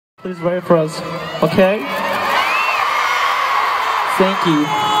Please wait for us, okay? Thank you,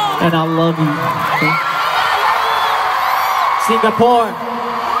 and I love you. Singapore,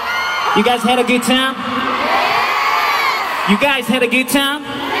 you guys had a good time? You guys had a good time?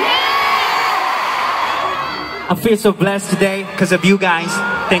 I feel so blessed today because of you guys.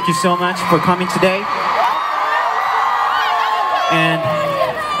 Thank you so much for coming today. And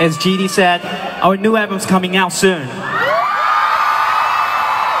as GD said, our new album's coming out soon.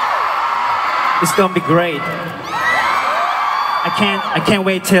 It's gonna be great. I can't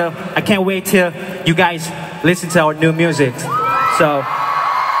wait till you guys listen to our new music. So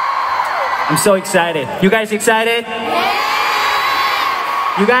I'm so excited. You guys excited?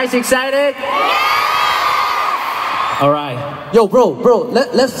 You guys excited? All right. Yo, bro,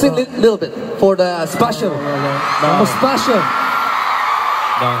 let's sing a little bit for the special. For special.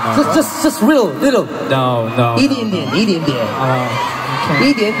 No. Just little. No. 一点点。一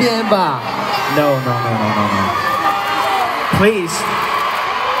点点吧。No. Please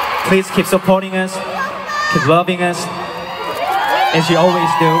keep supporting us, keep loving us, as you always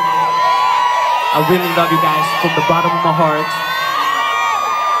do. I really love you guys from the bottom of my heart.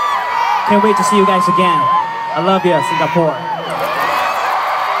 Can't wait to see you guys again. I love you, Singapore.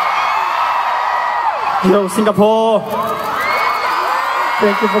 Yo, Singapore.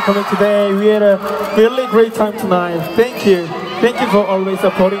 Thank you for coming today. We had a really great time tonight. Thank you for always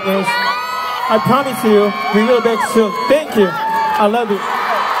supporting us. I promise you, we will be back soon. Thank you. I love you.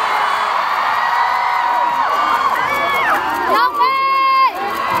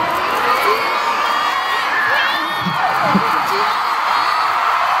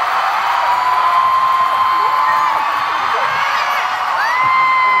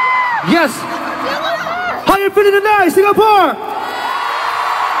 Yes. How you feeling tonight, Singapore?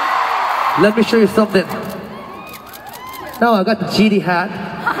 Let me show you something. Now I got the GD hat.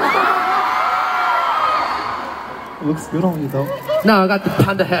 Looks good on you though. Now I got the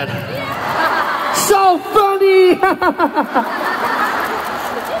Panda hat. So funny!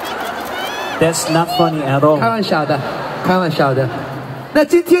 That's not funny at all. 开玩笑的。那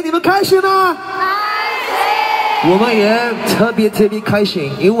今天你们开心吗？我们也特别开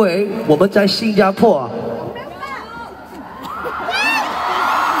心，因为我们在新加坡。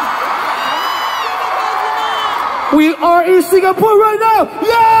We are in Singapore right now,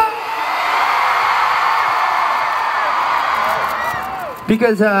 yeah!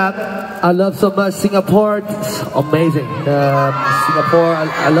 Because I love so much Singapore. It's amazing. Singapore,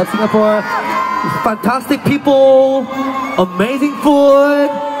 I love Singapore. Fantastic people, amazing food.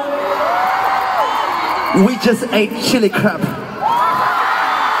 We just ate chili crab.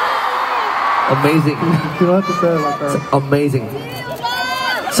 Amazing. You don't have to say it like that. It's amazing.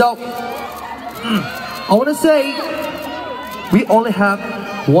 So, I want to say, we only have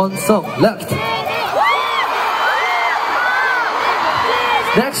one song left.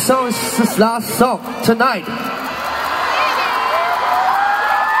 Next song is this last song tonight.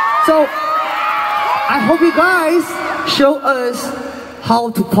 So, I hope you guys show us how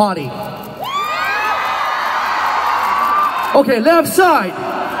to party. Okay, left side.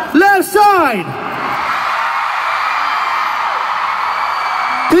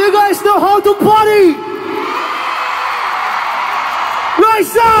 Do you guys know how to party? Right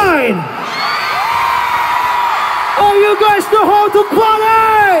side. Oh, you guys know how to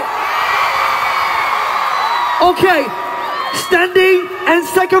party? Okay, standing and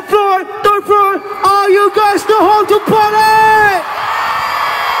second floor, third floor. Oh, you guys know how to party?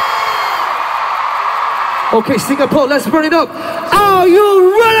 Okay, Singapore, let's burn it up. Are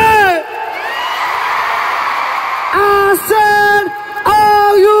you ready? I said,